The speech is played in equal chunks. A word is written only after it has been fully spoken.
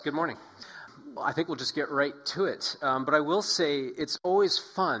Good morning. Well, I think we'll just get right to it. But I will say it's always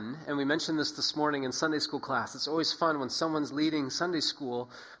fun, and we mentioned this morning in Sunday school class, it's always fun when someone's leading Sunday school,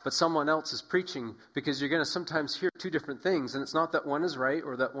 but someone else is preaching, because you're going to sometimes hear two different things, and it's not that one is right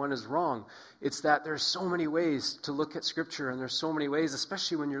or that one is wrong. It's that there's so many ways to look at Scripture, and there's so many ways,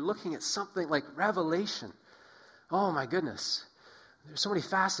 especially when you're looking at something like Revelation. Oh my goodness. There's so many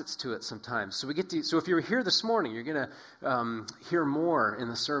facets to it sometimes. So if you were here this morning, you're going to hear more in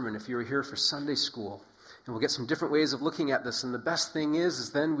the sermon if you were here for Sunday school. And we'll get some different ways of looking at this. And the best thing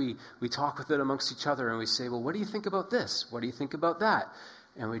is then we talk with it amongst each other and we say, well, what do you think about this? What do you think about that?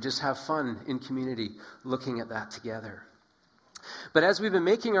 And we just have fun in community looking at that together. But as we've been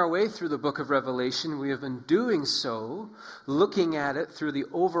making our way through the book of Revelation, we have been doing so, looking at it through the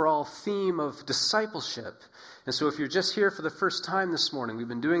overall theme of discipleship. And so if you're just here for the first time this morning, we've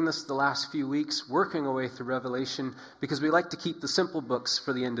been doing this the last few weeks, working our way through Revelation, because we like to keep the simple books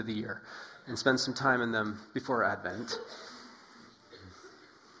for the end of the year and spend some time in them before Advent.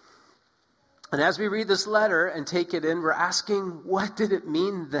 And as we read this letter and take it in, we're asking, what did it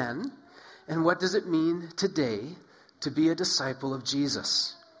mean then? And what does it mean today to be a disciple of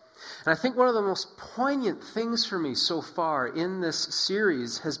Jesus? And I think one of the most poignant things for me so far in this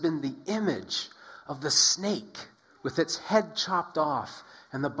series has been the image of the snake with its head chopped off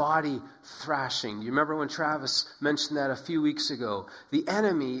and the body thrashing. You remember when Travis mentioned that a few weeks ago? The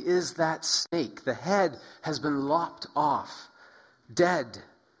enemy is that snake. The head has been lopped off, dead,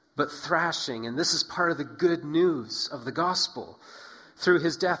 but thrashing. And this is part of the good news of the gospel. Through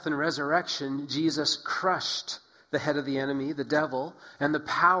his death and resurrection, Jesus crushed the head of the enemy, the devil, and the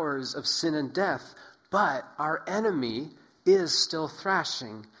powers of sin and death. But our enemy is still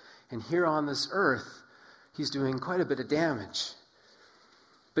thrashing. And here on this earth, he's doing quite a bit of damage.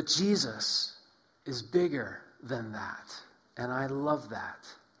 But Jesus is bigger than that. And I love that.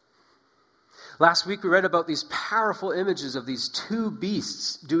 Last week we read about these powerful images of these two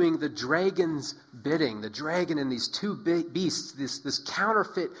beasts doing the dragon's bidding. The dragon and these two beasts, this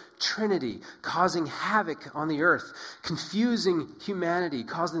counterfeit trinity, causing havoc on the earth, confusing humanity,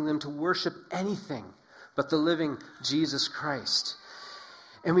 causing them to worship anything but the living Jesus Christ.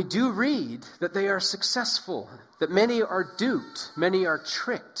 And we do read that they are successful, that many are duped, many are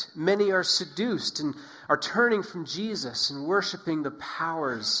tricked, many are seduced and are turning from Jesus and worshiping the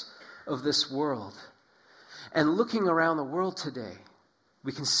powers of this world. And looking around the world today,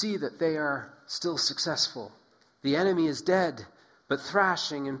 we can see that they are still successful. The enemy is dead, but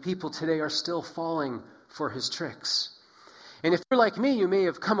thrashing, and people today are still falling for his tricks. And if you're like me, you may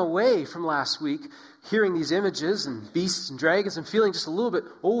have come away from last week hearing these images and beasts and dragons and feeling just a little bit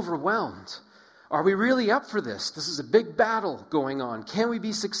overwhelmed. Are we really up for this? This is a big battle going on. Can we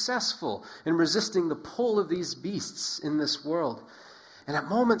be successful in resisting the pull of these beasts in this world? And at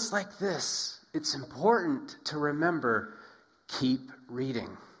moments like this, it's important to remember, keep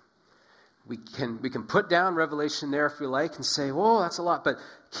reading. We can put down Revelation there if we like and say, whoa, that's a lot, but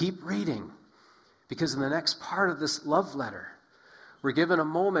keep reading. Because in the next part of this love letter, we're given a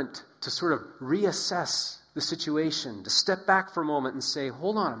moment to sort of reassess the situation, to step back for a moment and say,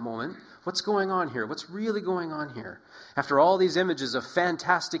 hold on a moment, what's going on here? What's really going on here? After all these images of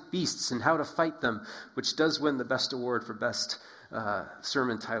fantastic beasts and how to fight them, which does win the best award for best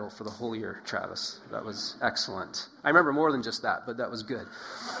sermon title for the whole year, Travis. That was excellent. I remember more than just that, but that was good.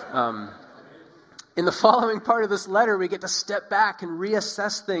 In the following part of this letter, we get to step back and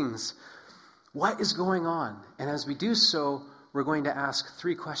reassess things. What is going on? And as we do so, we're going to ask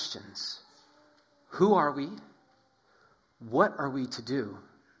three questions. Who are we? What are we to do?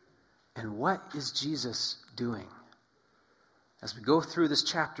 And what is Jesus doing? As we go through this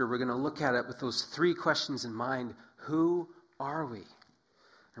chapter, we're going to look at it with those three questions in mind. Who are we?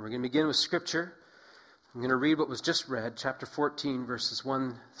 And we're going to begin with Scripture. I'm going to read what was just read, chapter 14, verses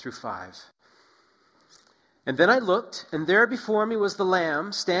 1 through 5. And then I looked, and there before me was the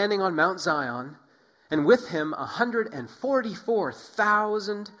Lamb standing on Mount Zion, and with him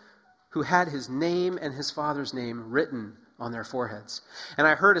 144,000 who had his name and his Father's name written on their foreheads. And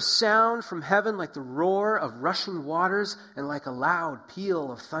I heard a sound from heaven like the roar of rushing waters and like a loud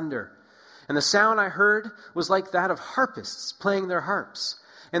peal of thunder. And the sound I heard was like that of harpists playing their harps.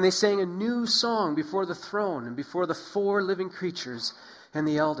 And they sang a new song before the throne and before the four living creatures and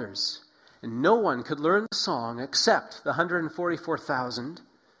the elders. And no one could learn the song except the 144,000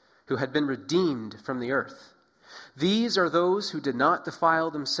 who had been redeemed from the earth. These are those who did not defile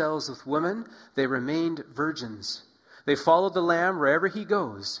themselves with women. They remained virgins. They followed the Lamb wherever he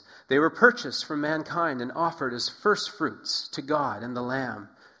goes. They were purchased from mankind and offered as first fruits to God and the Lamb.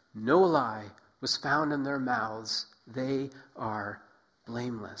 No lie was found in their mouths. They are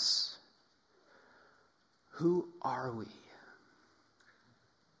blameless. Who are we?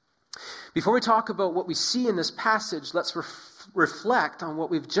 Before we talk about what we see in this passage, let's reflect on what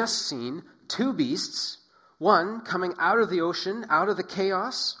we've just seen. Two beasts, one coming out of the ocean, out of the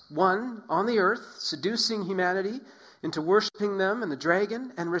chaos, one on the earth, seducing humanity into worshiping them and the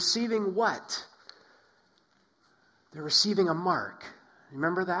dragon, and receiving what? They're receiving a mark.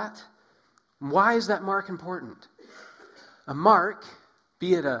 Remember that? Why is that mark important? A mark,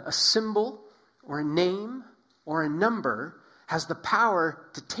 be it a symbol or a name or a number, has the power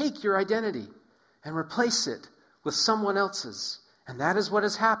to take your identity and replace it with someone else's. And that is what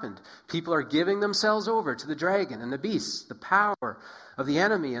has happened. People are giving themselves over to the dragon and the beast, the power of the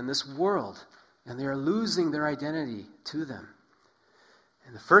enemy in this world, and they are losing their identity to them.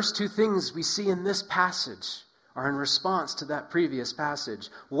 And the first two things we see in this passage are in response to that previous passage.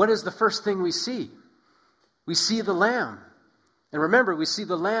 What is the first thing we see? We see the Lamb. And remember, we see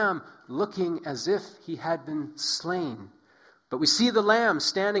the Lamb looking as if he had been slain. But we see the Lamb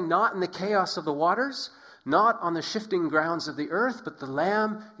standing not in the chaos of the waters, not on the shifting grounds of the earth, but the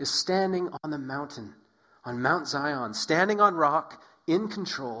Lamb is standing on the mountain, on Mount Zion, standing on rock, in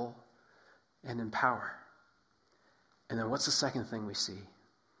control and in power. And then what's the second thing we see?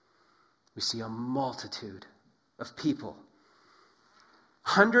 We see a multitude of people.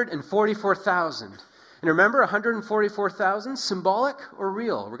 144,000. And remember, 144,000, symbolic or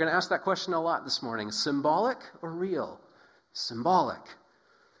real? We're going to ask that question a lot this morning. Symbolic or real? Symbolic.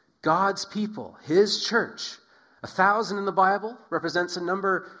 God's people, his church. 1,000 in the Bible represents a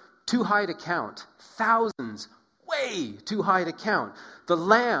number too high to count. Thousands, way too high to count. The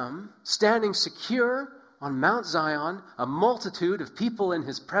Lamb standing secure on Mount Zion, a multitude of people in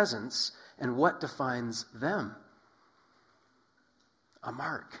his presence, and what defines them? A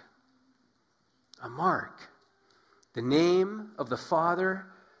mark. A mark. The name of the Father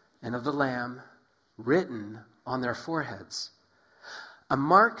and of the Lamb written on their foreheads. A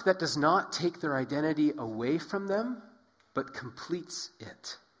mark that does not take their identity away from them, but completes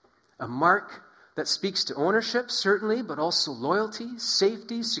it. A mark that speaks to ownership, certainly, but also loyalty,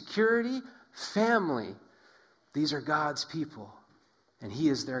 safety, security, family. These are God's people, and he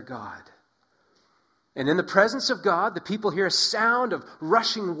is their God. And in the presence of God, the people hear a sound of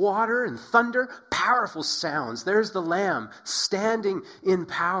rushing water and thunder, powerful sounds. There's the Lamb standing in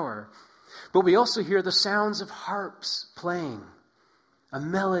power. But we also hear the sounds of harps playing. A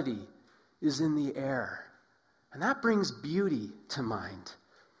melody is in the air. And that brings beauty to mind.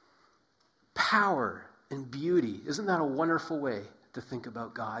 Power and beauty. Isn't that a wonderful way to think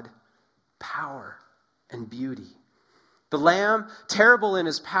about God? Power and beauty. The Lamb, terrible in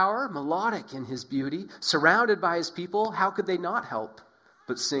his power, melodic in his beauty, surrounded by his people, how could they not help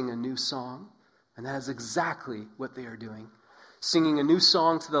but sing a new song? And that is exactly what they are doing. Singing a new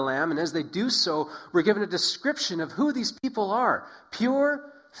song to the Lamb, and as they do so, we're given a description of who these people are.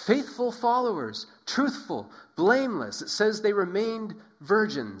 Pure, faithful followers, truthful, blameless. It says they remained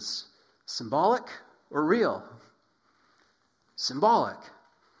virgins. Symbolic or real? Symbolic.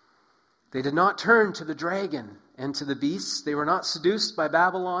 They did not turn to the dragon and to the beasts. They were not seduced by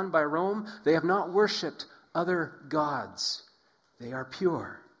Babylon, by Rome. They have not worshipped other gods. They are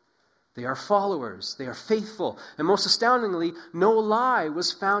pure. They are followers. They are faithful. And most astoundingly, no lie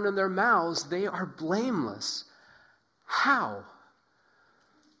was found in their mouths. They are blameless. How?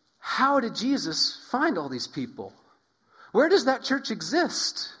 How did Jesus find all these people? Where does that church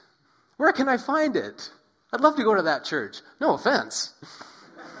exist? Where can I find it? I'd love to go to that church. No offense.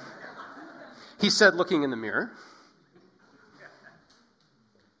 He said, looking in the mirror.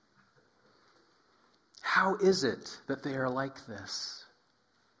 How is it that they are like this?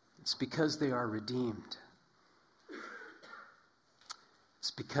 It's because they are redeemed.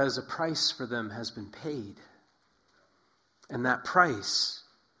 It's because a price for them has been paid. And that price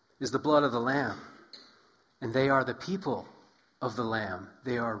is the blood of the Lamb. And they are the people of the Lamb.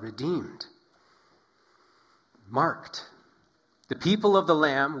 They are redeemed. Marked. The people of the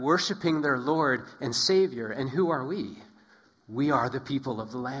Lamb worshiping their Lord and Savior. And who are we? We are the people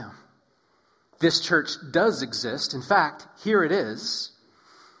of the Lamb. This church does exist. In fact, here it is.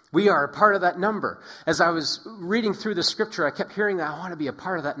 We are a part of that number. As I was reading through the scripture, I kept hearing that I want to be a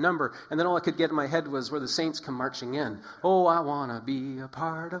part of that number. And then all I could get in my head was where the saints come marching in. Oh, I want to be a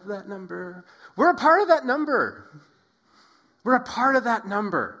part of that number. We're a part of that number. We're a part of that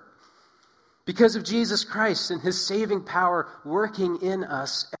number. Because of Jesus Christ and his saving power working in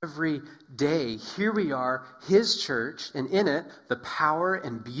us every day. Here we are, his church, and in it, the power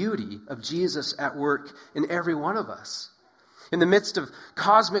and beauty of Jesus at work in every one of us. In the midst of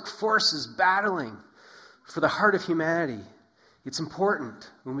cosmic forces battling for the heart of humanity, It's important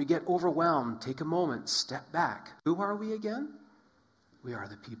when we get overwhelmed, take a moment, step back. Who are we again? We are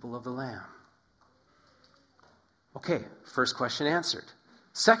the people of the Lamb. Okay, first question answered.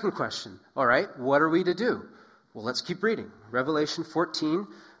 Second question, all right, what are we to do? Well, let's keep reading. Revelation 14,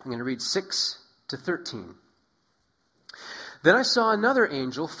 I'm going to read 6 to 13. Then I saw another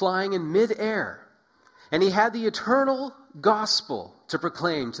angel flying in midair, and he had the eternal gospel to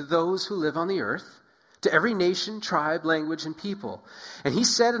proclaim to those who live on the earth, to every nation, tribe, language, and people. And he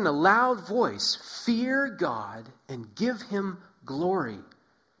said in a loud voice, "Fear God and give him glory,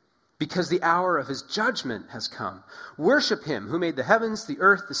 because the hour of his judgment has come. Worship him who made the heavens, the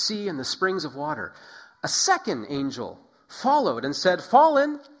earth, the sea, and the springs of water." A second angel followed and said,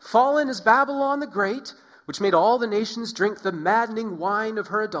 "Fallen, fallen is Babylon the Great, which made all the nations drink the maddening wine of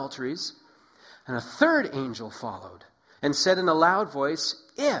her adulteries." And a third angel followed and said in a loud voice,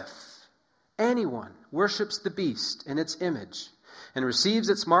 "If anyone worships the beast and its image and receives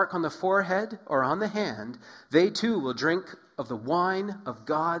its mark on the forehead or on the hand, they too will drink of the wine of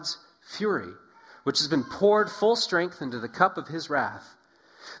God's fury, which has been poured full strength into the cup of his wrath.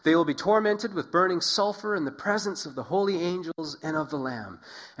 They will be tormented with burning sulfur in the presence of the holy angels and of the Lamb.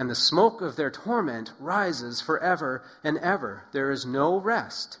 And the smoke of their torment rises forever and ever. There is no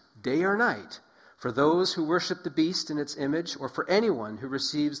rest, day or night, for those who worship the beast and its image, or for anyone who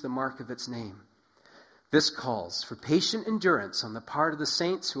receives the mark of its name. This calls for patient endurance on the part of the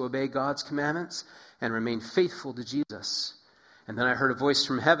saints who obey God's commandments and remain faithful to Jesus." And then I heard a voice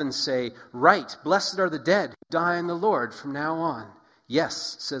from heaven say, "Write, blessed are the dead who die in the Lord from now on.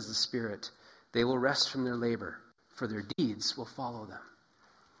 Yes, says the Spirit, they will rest from their labor, for their deeds will follow them."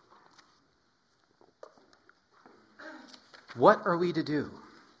 What are we to do?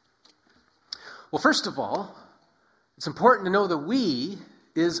 Well, first of all, it's important to know that we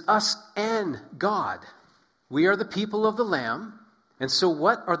is us and God. We are the people of the Lamb, and so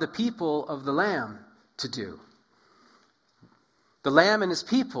what are the people of the Lamb to do? The Lamb and his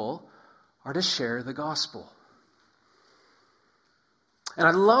people are to share the gospel. And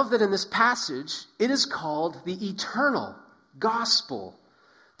I love that in this passage, it is called the eternal gospel.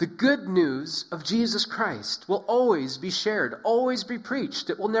 The good news of Jesus Christ will always be shared, always be preached.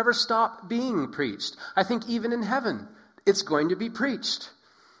 It will never stop being preached. I think even in heaven, it's going to be preached.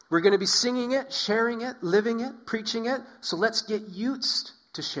 We're going to be singing it, sharing it, living it, preaching it. So let's get used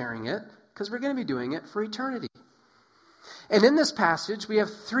to sharing it, because we're going to be doing it for eternity. And in this passage, we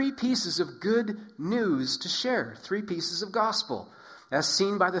have three pieces of good news to share, three pieces of gospel, as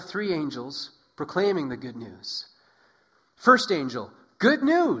seen by the three angels proclaiming the good news. First angel, good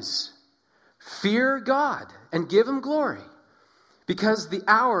news. Fear God and give him glory, because the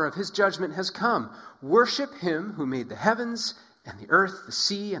hour of his judgment has come. Worship him who made the heavens and the earth, the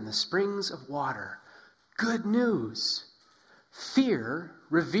sea, and the springs of water. Good news. Fear,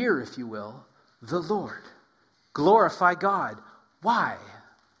 revere, if you will, the Lord. Glorify God. Why?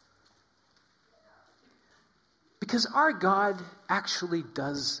 Because our God actually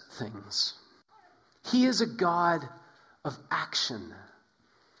does things. He is a God of action.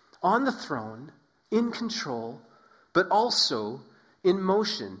 On the throne, in control, but also in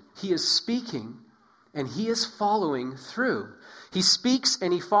motion. He is speaking and he is following through. He speaks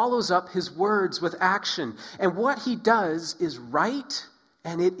and he follows up his words with action. And what he does is right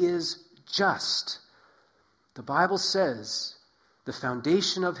and it is just. The Bible says the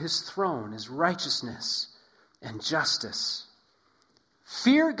foundation of his throne is righteousness and justice.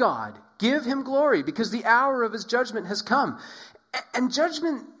 Fear God, give him glory, because the hour of his judgment has come. And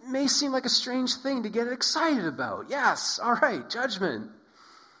judgment may seem like a strange thing to get excited about. Yes, all right, judgment.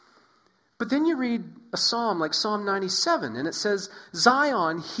 But then you read a psalm like Psalm 97, and it says,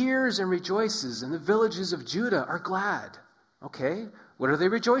 Zion hears and rejoices, and the villages of Judah are glad. Okay, what are they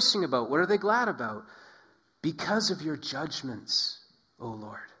rejoicing about? What are they glad about? Because of your judgments, O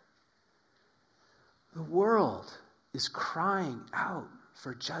Lord. The world is crying out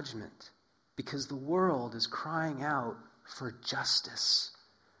for judgment because the world is crying out for justice.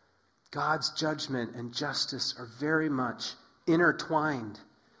 God's judgment and justice are very much intertwined.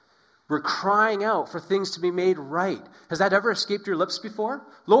 We're crying out for things to be made right. Has that ever escaped your lips before?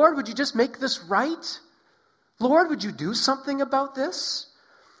 Lord, would you just make this right? Lord, would you do something about this?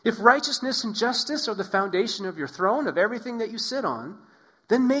 If righteousness and justice are the foundation of your throne, of everything that you sit on,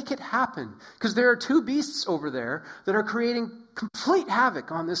 then make it happen. Because there are two beasts over there that are creating complete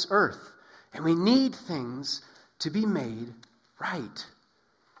havoc on this earth. And we need things to be made right.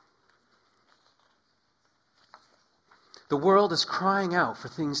 The world is crying out for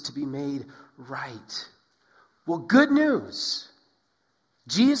things to be made right. Well, good news.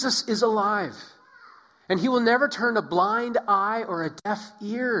 Jesus is alive. And he will never turn a blind eye or a deaf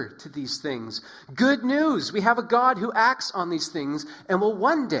ear to these things. Good news. We have a God who acts on these things and will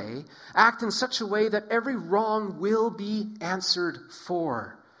one day act in such a way that every wrong will be answered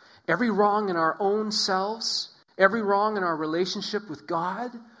for. Every wrong in our own selves, every wrong in our relationship with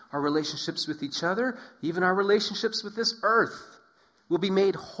God, our relationships with each other, even our relationships with this earth, will be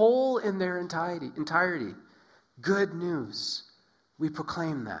made whole in their entirety. Good news. We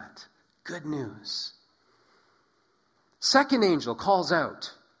proclaim that. Good news. Second angel calls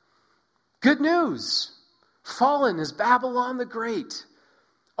out, good news. Fallen is Babylon the Great.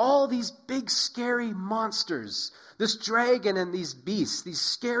 All these big scary monsters, this dragon and these beasts, these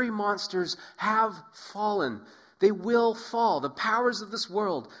scary monsters have fallen. They will fall. The powers of this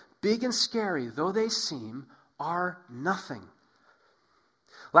world, big and scary though they seem, are nothing.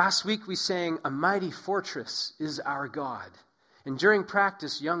 Last week we sang, "A Mighty Fortress is Our God." And during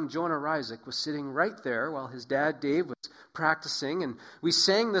practice, young Jonah Ryzik was sitting right there while his dad, Dave, was practicing. And we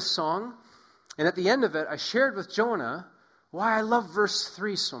sang this song. And at the end of it, I shared with Jonah why I love verse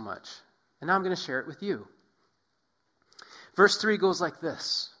 3 so much. And now I'm going to share it with you. Verse 3 goes like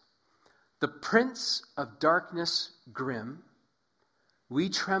this. The prince of darkness grim, we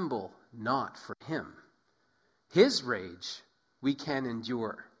tremble not for him. His rage we can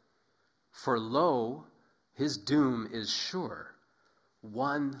endure. For lo, his doom is sure.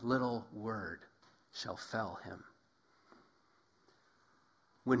 One little word shall fell him.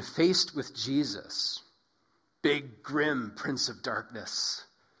 When faced with Jesus, big, grim Prince of Darkness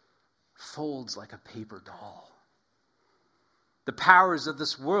folds like a paper doll. The powers of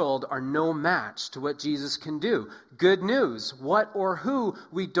this world are no match to what Jesus can do. Good news, what or who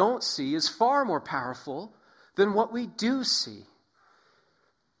we don't see is far more powerful than what we do see.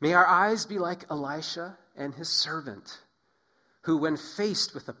 May our eyes be like Elisha and his servant, who, when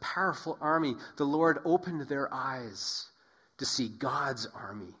faced with a powerful army, the Lord opened their eyes to see God's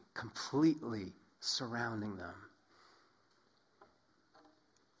army completely surrounding them.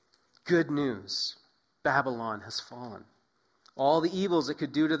 Good news, Babylon has fallen. All the evils it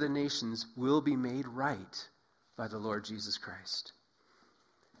could do to the nations will be made right by the Lord Jesus Christ.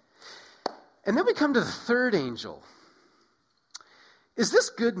 And then we come to the third angel. Is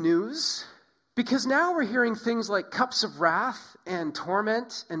this good news? Because now we're hearing things like cups of wrath and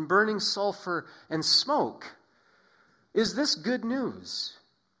torment and burning sulfur and smoke. Is this good news?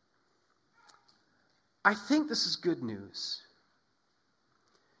 I think this is good news.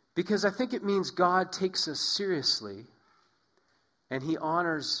 Because I think it means God takes us seriously and he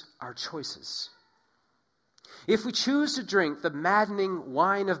honors our choices. If we choose to drink the maddening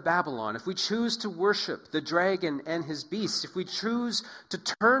wine of Babylon, if we choose to worship the dragon and his beasts, if we choose to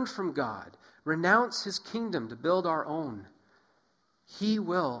turn from God, renounce his kingdom to build our own, he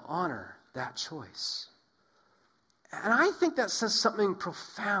will honor that choice. And I think that says something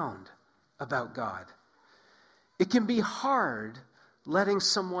profound about God. It can be hard letting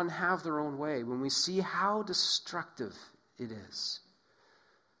someone have their own way when we see how destructive it is.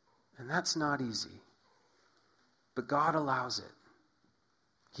 And that's not easy. But God allows it.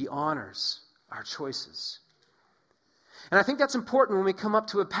 He honors our choices. And I think that's important when we come up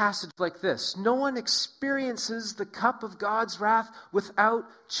to a passage like this. No one experiences the cup of God's wrath without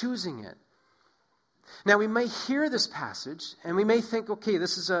choosing it. Now, we may hear this passage, and we may think, okay,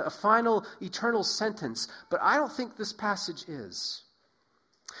 this is a final eternal sentence, but I don't think this passage is.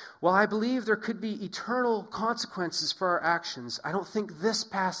 While I believe there could be eternal consequences for our actions, I don't think this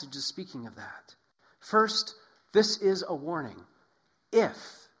passage is speaking of that. First, this is a warning. If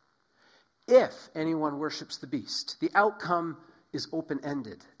anyone worships the beast, the outcome is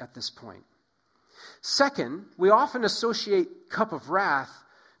open-ended at this point. Second, we often associate cup of wrath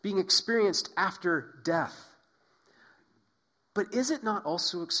being experienced after death. But is it not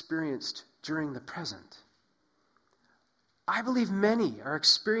also experienced during the present? I believe many are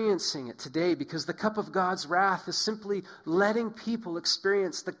experiencing it today because the cup of God's wrath is simply letting people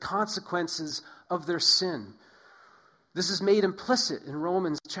experience the consequences of their sin. This is made implicit in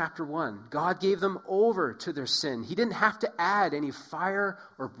Romans chapter 1. God gave them over to their sin. He didn't have to add any fire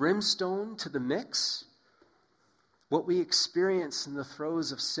or brimstone to the mix. What we experience in the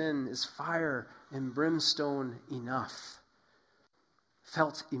throes of sin is fire and brimstone enough,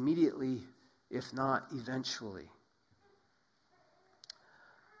 felt immediately, if not eventually.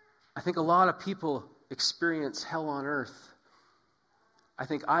 I think a lot of people experience hell on earth. I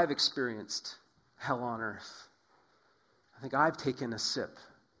think I've experienced hell on earth. I think I've taken a sip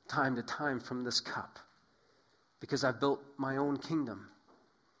time to time from this cup because I've built my own kingdom.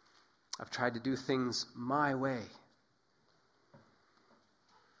 I've tried to do things my way.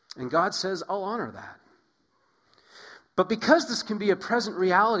 And God says, I'll honor that. But because this can be a present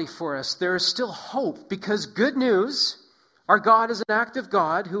reality for us, there is still hope, because good news, our God is an active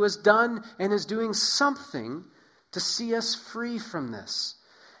God who has done and is doing something to see us free from this.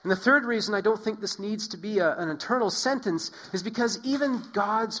 And the third reason I don't think this needs to be an eternal sentence is because even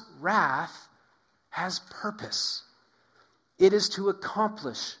God's wrath has purpose. It is to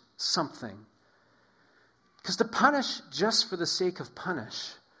accomplish something. Because to punish just for the sake of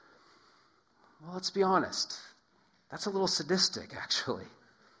punish, well, let's be honest, that's a little sadistic, actually.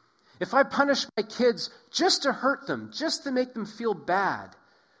 If I punish my kids just to hurt them, just to make them feel bad,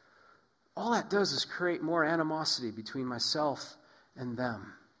 all that does is create more animosity between myself and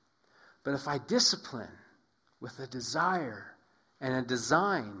them. But if I discipline with a desire and a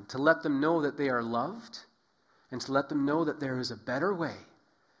design to let them know that they are loved, and to let them know that there is a better way,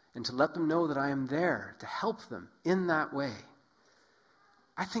 and to let them know that I am there to help them in that way,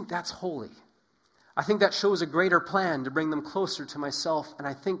 I think that's holy. I think that shows a greater plan to bring them closer to myself, and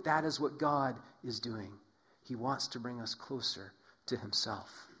I think that is what God is doing. He wants to bring us closer to himself.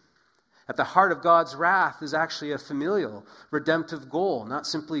 At the heart of God's wrath is actually a familial, redemptive goal, not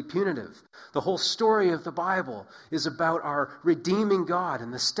simply punitive. The whole story of the Bible is about our redeeming God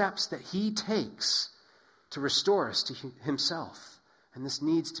and the steps that he takes to restore us to himself. And this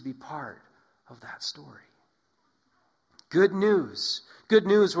needs to be part of that story. Good news. Good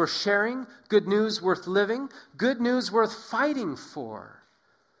news worth sharing. Good news worth living. Good news worth fighting for.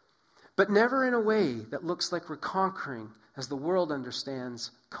 But never in a way that looks like we're conquering as the world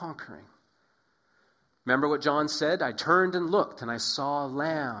understands conquering. Remember what John said? I turned and looked, and I saw a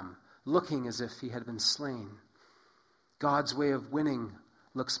lamb looking as if he had been slain. God's way of winning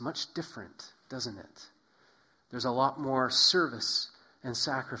looks much different, doesn't it? There's a lot more service and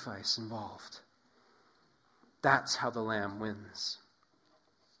sacrifice involved. That's how the lamb wins.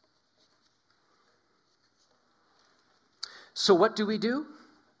 So what do?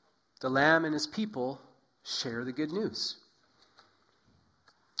 The lamb and his people share the good news.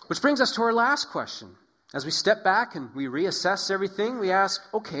 Which brings us to our last question. As we step back and we reassess everything, we ask,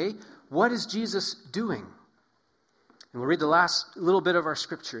 okay, what is Jesus doing? And we'll read the last little bit of our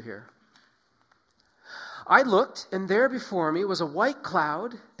scripture here. I looked, and there before me was a white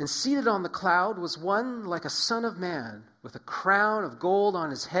cloud, and seated on the cloud was one like a son of man, with a crown of gold on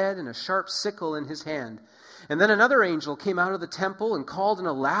his head and a sharp sickle in his hand. And then another angel came out of the temple and called in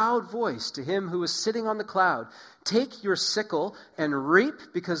a loud voice to him who was sitting on the cloud, take your sickle and reap,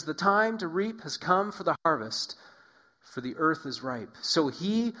 because the time to reap has come for the harvest, for the earth is ripe. So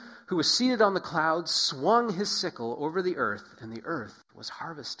he who was seated on the cloud swung his sickle over the earth, and the earth was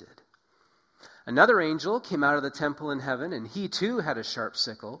harvested. Another angel came out of the temple in heaven, and he too had a sharp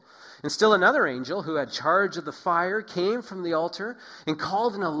sickle. And still another angel who had charge of the fire came from the altar and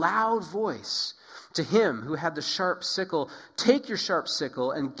called in a loud voice to him who had the sharp sickle, take your sharp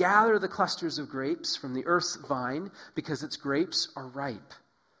sickle and gather the clusters of grapes from the earth's vine, because its grapes are ripe.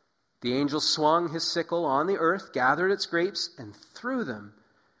 The angel swung his sickle on the earth, gathered its grapes, and threw them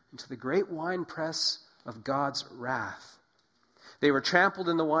into the great winepress of God's wrath. They were trampled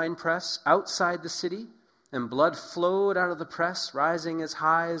in the winepress outside the city, and blood flowed out of the press, rising as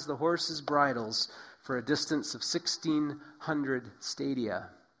high as the horses' bridles for a distance of 1,600 stadia.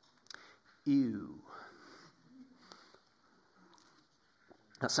 Ew.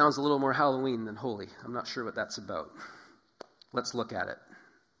 That sounds a little more Halloween than holy. I'm not sure what that's about. Let's look at it.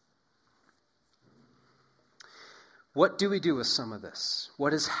 What do we do with some of this?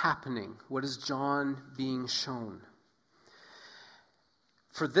 What is happening? What is John being shown?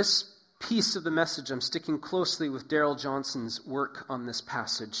 For this piece of the message, I'm sticking closely with Darrell Johnson's work on this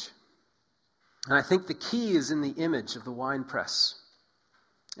passage. And I think the key is in the image of the winepress.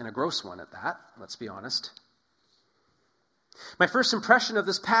 And a gross one at that, let's be honest. My first impression of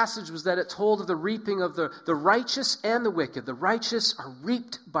this passage was that it told of the reaping of the righteous and the wicked. The righteous are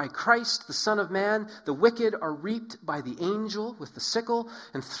reaped by Christ, the Son of Man. The wicked are reaped by the angel with the sickle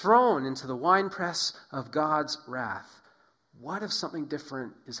and thrown into the winepress of God's wrath. What if something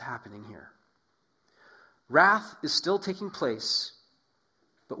different is happening here? Wrath is still taking place,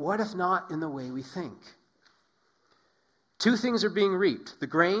 but what if not in the way we think? Two things are being reaped, the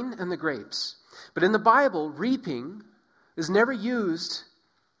grain and the grapes. But in the Bible, reaping is never used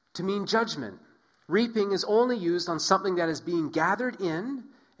to mean judgment. Reaping is only used on something that is being gathered in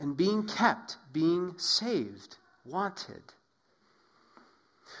and being kept, being saved, wanted.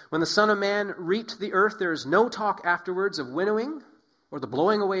 When the Son of Man reaped the earth, there is no talk afterwards of winnowing or the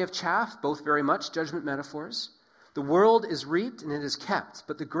blowing away of chaff, both very much judgment metaphors. The world is reaped and it is kept,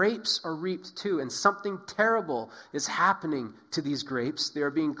 but the grapes are reaped too, and something terrible is happening to these grapes. They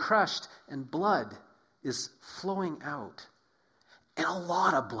are being crushed and blood is flowing out. And a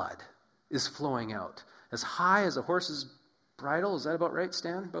lot of blood is flowing out. As high as a horse's bridle, is that about right,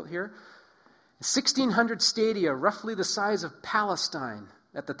 Stan, about here? 1,600 stadia, roughly the size of Palestine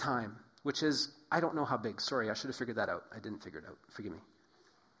at the time, which is, I don't know how big. Sorry, I should have figured that out. I didn't figure it out. Forgive me.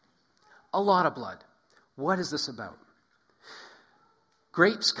 A lot of blood. What is this about?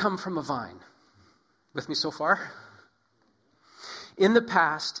 Grapes come from a vine. With me so far? In the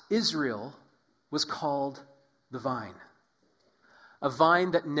past, Israel was called the vine. A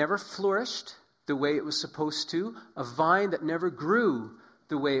vine that never flourished the way it was supposed to. A vine that never grew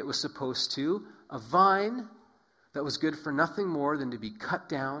the way it was supposed to. A vine that was good for nothing more than to be cut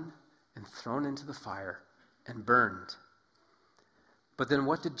down and thrown into the fire and burned. But then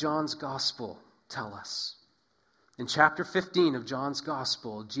what did John's gospel tell us? In chapter 15 of John's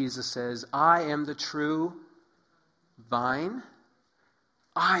gospel, Jesus says, I am the true vine.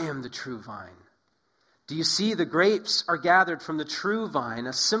 I am the true vine. Do you see, the grapes are gathered from the true vine,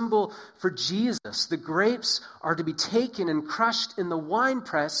 a symbol for Jesus. The grapes are to be taken and crushed in the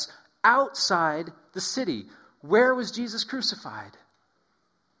winepress outside the city. Where was Jesus crucified?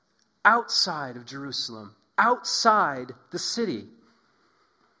 Outside of Jerusalem, outside the city.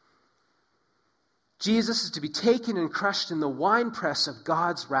 Jesus is to be taken and crushed in the winepress of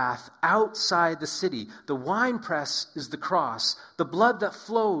God's wrath outside the city. The winepress is the cross. The blood that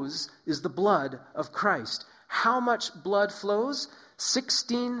flows is the blood of Christ. How much blood flows?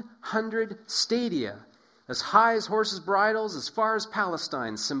 1,600 stadia. As high as horses' bridles, as far as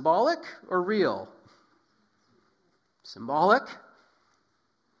Palestine. Symbolic or real? Symbolic.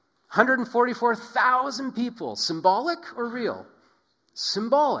 144,000 people. Symbolic or real?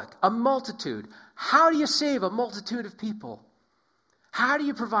 Symbolic. A multitude. How do you save a multitude of people? How do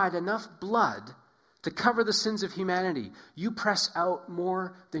you provide enough blood to cover the sins of humanity? You press out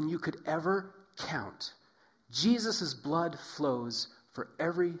more than you could ever count. Jesus' blood flows for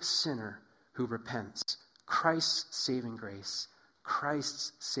every sinner who repents. Christ's saving grace.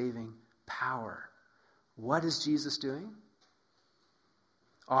 Christ's saving power. What is Jesus doing?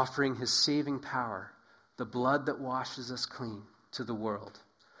 Offering his saving power, the blood that washes us clean, to the world.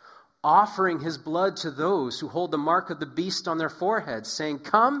 Offering his blood to those who hold the mark of the beast on their foreheads, saying,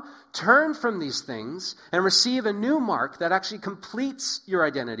 come, turn from these things and receive a new mark that actually completes your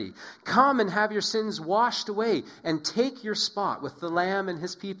identity. Come and have your sins washed away and take your spot with the Lamb and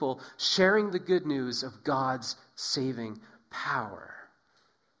his people, sharing the good news of God's saving power.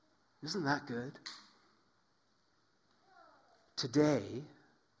 Isn't that good? Today,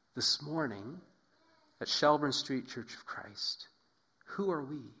 this morning, at Shelburne Street Church of Christ, who are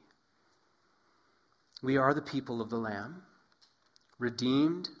we? We are the people of the Lamb,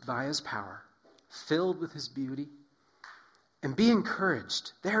 redeemed by his power, filled with his beauty, and be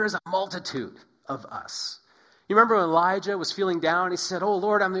encouraged. There is a multitude of us. You remember when Elijah was feeling down, he said, oh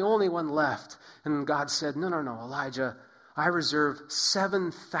Lord, I'm the only one left. And God said, no, Elijah, I reserve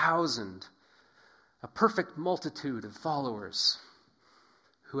 7,000, a perfect multitude of followers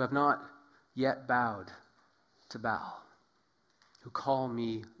who have not yet bowed to Baal, who call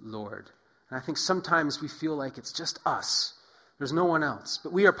me Lord. And I think sometimes we feel like it's just us. There's no one else.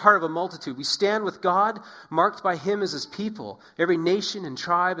 But we are part of a multitude. We stand with God, marked by him as his people. Every nation and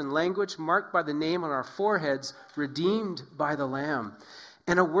tribe and language marked by the name on our foreheads, redeemed by the Lamb.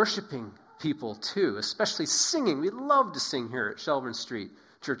 And a worshiping people too, especially singing. We love to sing here at Shelburne Street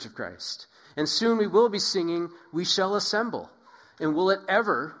Church of Christ. And soon we will be singing, We Shall Assemble. And will it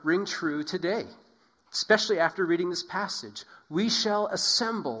ever ring true today? Especially after reading this passage. We shall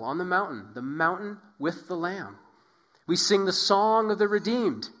assemble on the mountain with the Lamb. We sing the song of the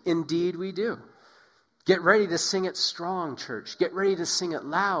redeemed. Indeed we do. Get ready to sing it strong, church. Get ready to sing it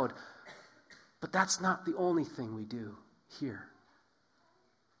loud. But that's not the only thing we do here.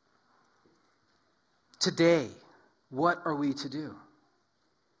 Today, what are we to do?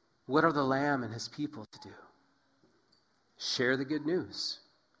 What are the Lamb and his people to do? Share the good news.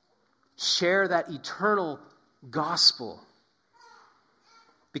 Share that eternal gospel.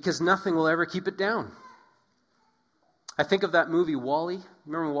 Because nothing will ever keep it down. I think of that movie WALL-E.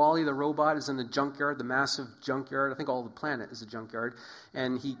 Remember WALL-E, the robot, is in the junkyard, the massive junkyard. I think all the planet is a junkyard.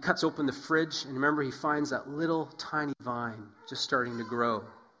 And he cuts open the fridge, and remember he finds that little tiny vine just starting to grow.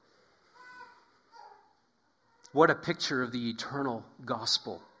 What a picture of the eternal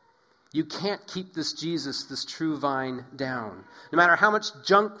gospel. You can't keep this Jesus, this true vine, down. No matter how much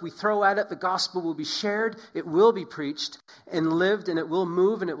junk we throw at it, the gospel will be shared, it will be preached and lived, and it will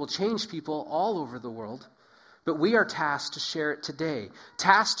move and it will change people all over the world. But we are tasked to share it today.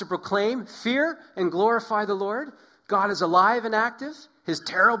 Tasked to proclaim, fear, and glorify the Lord. God is alive and active. His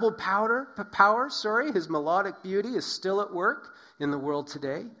terrible power, his melodic beauty is still at work in the world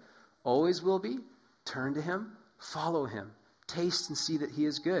today. Always will be. Turn to him, follow him, taste and see that he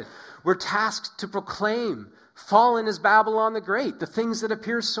is good. We're tasked to proclaim, fallen is Babylon the Great. The things that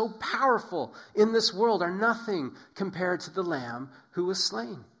appear so powerful in this world are nothing compared to the Lamb who was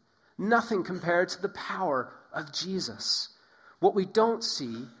slain. Nothing compared to the power of Jesus. What we don't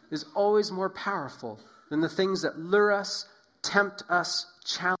see is always more powerful than the things that lure us, tempt us,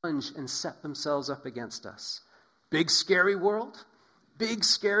 challenge, and set themselves up against us. Big scary world, big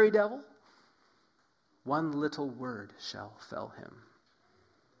scary devil. One little word shall fell him.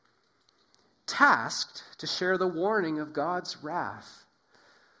 Tasked to share the warning of God's wrath,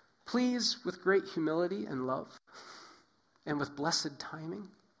 please with great humility and love, and with blessed timing.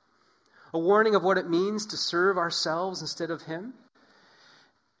 A warning of what it means to serve ourselves instead of him.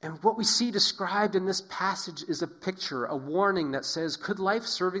 And what we see described in this passage is a picture, a warning that says, could life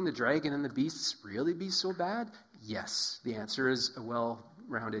serving the dragon and the beasts really be so bad? Yes. The answer is a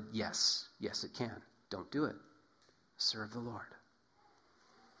well-rounded yes. Yes, it can. Don't do it. Serve the Lord.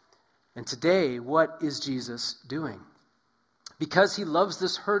 And today, what is Jesus doing? Because he loves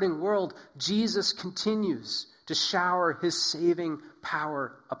this hurting world, Jesus continues to shower his saving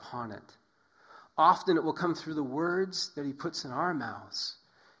power upon it. Often it will come through the words that he puts in our mouths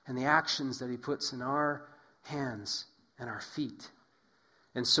and the actions that he puts in our hands and our feet.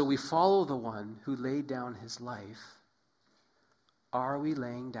 And so we follow the one who laid down his life. Are we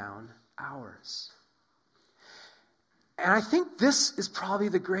laying down ours? And I think this is probably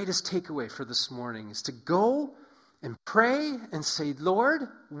the greatest takeaway for this morning, is to go and pray and say, Lord,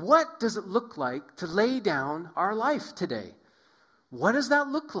 what does it look like to lay down our life today? What does that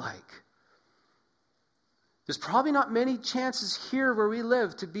look like? There's probably not many chances here where we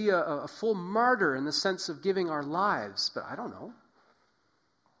live to be a full martyr in the sense of giving our lives, but I don't know.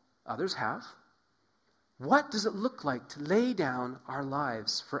 Others have. What does it look like to lay down our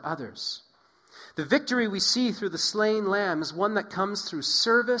lives for others? The victory we see through the slain lamb is one that comes through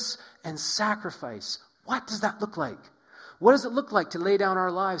service and sacrifice. What does that look like? What does it look like to lay down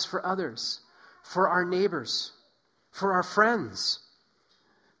our lives for others, for our neighbors, for our friends?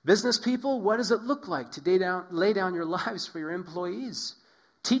 Business people, what does it look like to lay down your lives for your employees?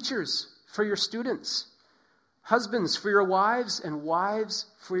 Teachers, for your students. Husbands, for your wives, and wives,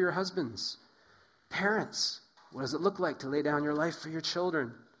 for your husbands. Parents, what does it look like to lay down your life for your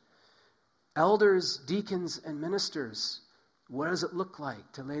children? Elders, deacons, and ministers, what does it look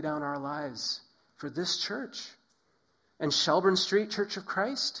like to lay down our lives for this church? And Shelburne Street Church of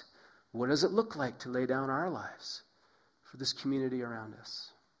Christ, what does it look like to lay down our lives for this community around us?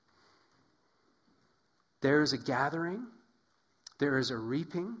 There is a gathering, there is a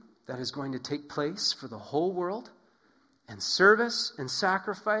reaping that is going to take place for the whole world, and service and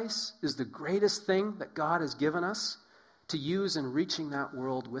sacrifice is the greatest thing that God has given us to use in reaching that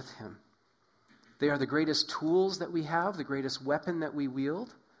world with him. They are the greatest tools that we have, the greatest weapon that we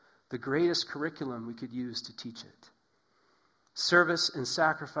wield, the greatest curriculum we could use to teach it. Service and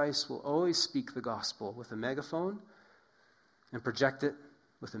sacrifice will always speak the gospel with a megaphone and project it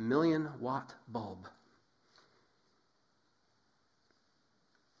with a 1,000,000-watt bulb.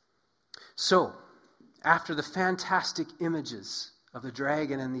 So, after the fantastic images of the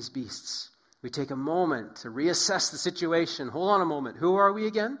dragon and these beasts, we take a moment to reassess the situation. Hold on a moment. Who are we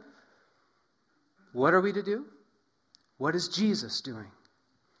again? What are we to do? What is Jesus doing?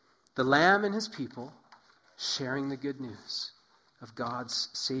 The Lamb and his people sharing the good news of God's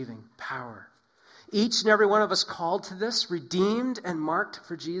saving power. Each and every one of us called to this, redeemed and marked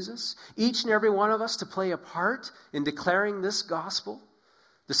for Jesus. Each and every one of us to play a part in declaring this gospel,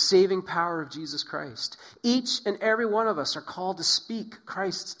 the saving power of Jesus Christ. Each and every one of us are called to speak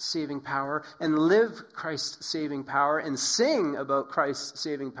Christ's saving power and live Christ's saving power and sing about Christ's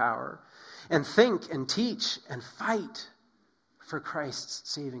saving power and think and teach and fight for Christ's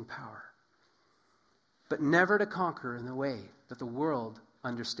saving power. But never to conquer in the way that the world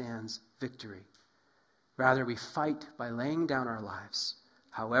understands victory. Rather, we fight by laying down our lives,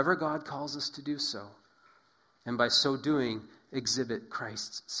 however God calls us to do so, and by so doing, exhibit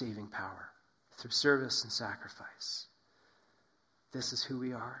Christ's saving power through service and sacrifice. This is who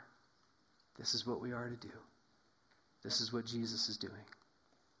we are. This is what we are to do. This is what Jesus is doing.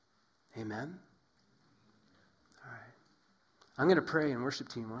 Amen? All right. I'm going to pray, and worship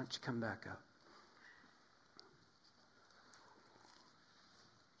team, why don't you come back up?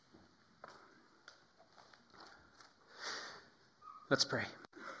 Let's pray.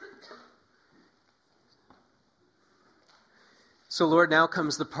 So, Lord, now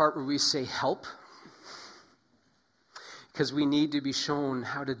comes the part where we say, help. because we need to be shown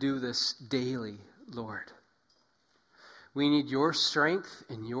how to do this daily, Lord. We need your strength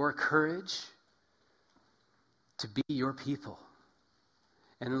and your courage to be your people.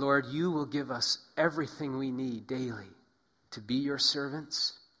 And Lord, you will give us everything we need daily to be your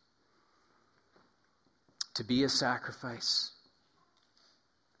servants, to be a sacrifice,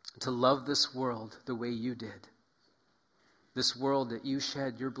 to love this world the way you did. This world that you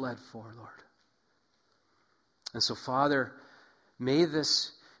shed your blood for, Lord. And so, Father, may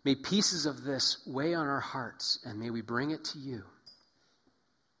pieces of this weigh on our hearts, and may we bring it to you.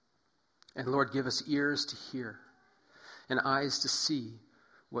 And Lord, give us ears to hear and eyes to see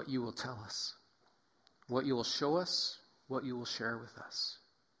what you will tell us, what you will show us, what you will share with us.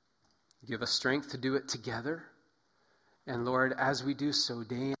 Give us strength to do it together. And Lord, as we do so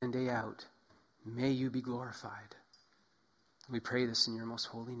day in and day out, may you be glorified. We pray this in your most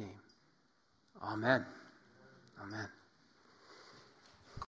holy name. Amen. Amen.